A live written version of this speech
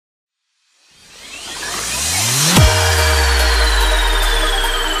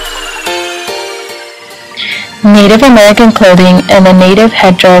Native American clothing and the native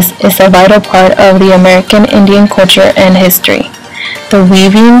headdress is a vital part of the American Indian culture and history. The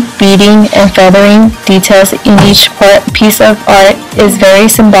weaving, beading, and feathering details in each piece of art is very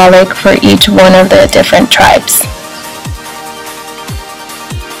symbolic for each one of the different tribes.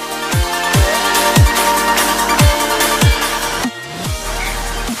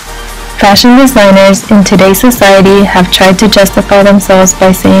 Fashion designers in today's society have tried to justify themselves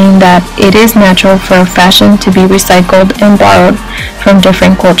by saying that it is natural for fashion to be recycled and borrowed from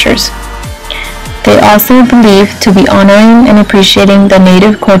different cultures. They also believe to be honoring and appreciating the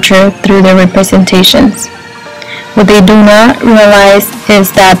native culture through their representations. What they do not realize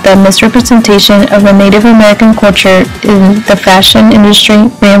is that the misrepresentation of the Native American culture in the fashion industry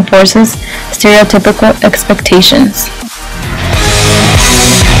reinforces stereotypical expectations.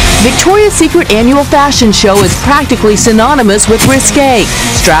 Victoria's Secret annual fashion show is practically synonymous with risque,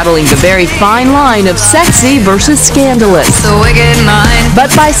 straddling the very fine line of sexy versus scandalous.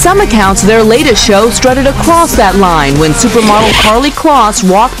 But by some accounts, their latest show strutted across that line when supermodel Karlie Kloss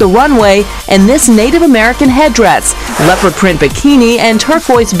walked the runway in this Native American headdress, leopard print bikini, and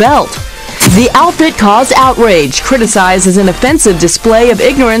turquoise belt. The outfit caused outrage, criticized as an offensive display of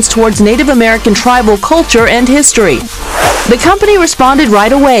ignorance towards Native American tribal culture and history. The company responded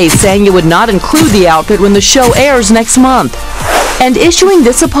right away, saying it would not include the outfit when the show airs next month, and issuing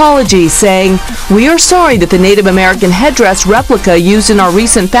this apology, saying, "We are sorry that the Native American headdress replica used in our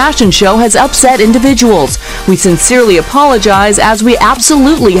recent fashion show has upset individuals. We sincerely apologize, as we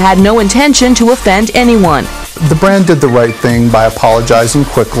absolutely had no intention to offend anyone." The brand did the right thing by apologizing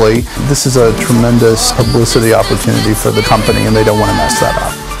quickly. This is a tremendous publicity opportunity for the company, and they don't want to mess that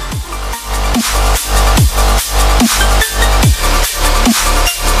up.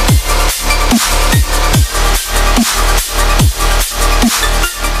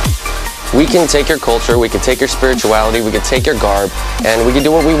 We can take your culture, we can take your spirituality, we can take your garb, and we can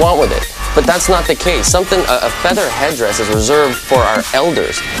do what we want with it. But that's not the case. A feather headdress is reserved for our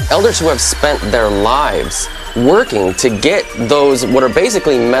elders. Elders who have spent their lives working to get those, what are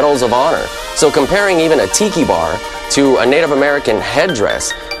basically medals of honor. So comparing even a tiki bar to a Native American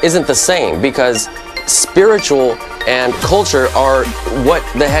headdress isn't the same, because spiritual and culture are what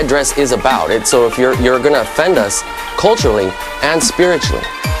the headdress is about. So if you're going to offend us culturally and spiritually.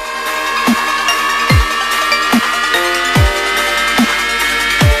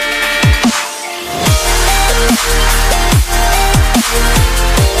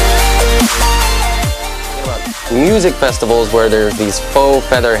 Music festivals where there's these faux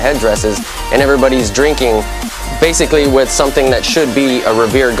feather headdresses and everybody's drinking basically with something that should be a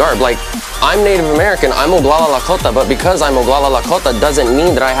revered garb. Like, I'm Native American, I'm Oglala Lakota, but because I'm Oglala Lakota doesn't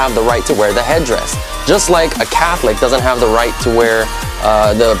mean that I have the right to wear the headdress. Just like a Catholic doesn't have the right to wear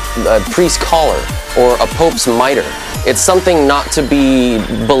the priest's collar or a pope's mitre. It's something not to be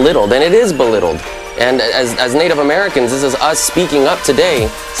belittled, and it is belittled. And as Native Americans, this is us speaking up today,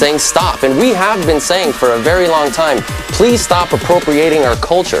 saying stop. And we have been saying for a very long time, please stop appropriating our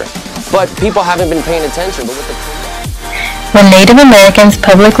culture. But people haven't been paying attention. When Native Americans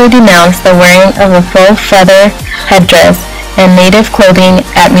publicly denounce the wearing of a faux feather headdress and native clothing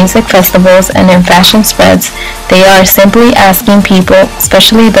at music festivals and in fashion spreads, they are simply asking people,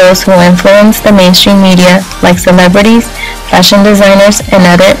 especially those who influence the mainstream media, like celebrities, fashion designers, and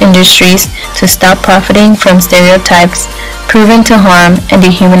other industries, to stop profiting from stereotypes proven to harm and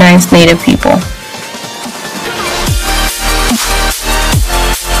dehumanize Native people.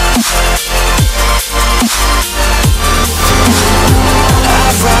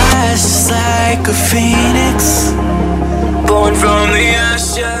 I rise just like a phoenix, born from the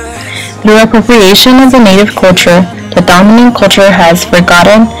ashes. Through appropriation of the Native culture, the dominant culture has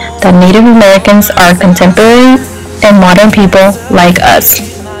forgotten that Native Americans are contemporary and modern people like us.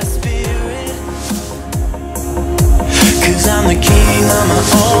 Cause I'm the king on my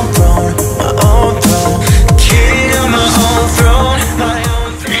own throne, king on my own throne, my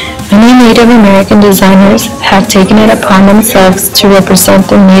own throne. Many Native American designers have taken it upon themselves to represent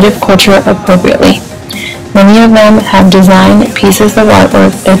their Native culture appropriately. Many of them have designed pieces of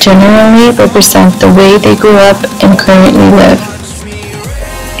artwork that generally represent the way they grew up and currently live.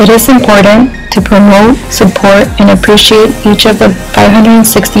 It is important to promote, support, and appreciate each of the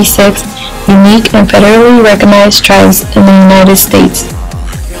 566 unique and federally recognized tribes in the United States.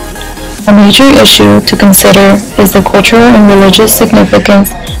 A major issue to consider is the cultural and religious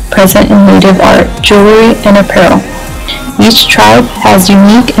significance present in Native art, jewelry, and apparel. Each tribe has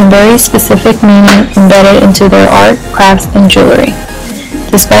unique and very specific meaning embedded into their art, crafts, and jewelry.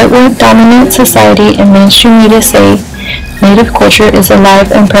 Despite what dominant society and mainstream media say, Native culture is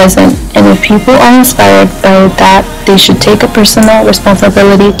alive and present, and if people are inspired by that, they should take a personal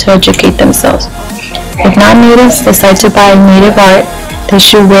responsibility to educate themselves. If non-natives decide to buy Native art, they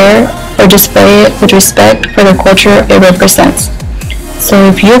should wear or display it with respect for the culture it represents. So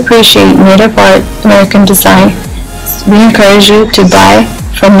if you appreciate Native art, American design, we encourage you to buy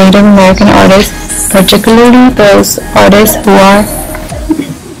from Native American artists, particularly those artists who are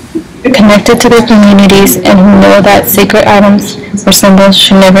connected to their communities and who know that sacred items or symbols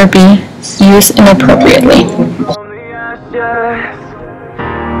should never be used inappropriately.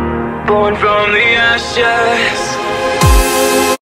 Born from the ashes.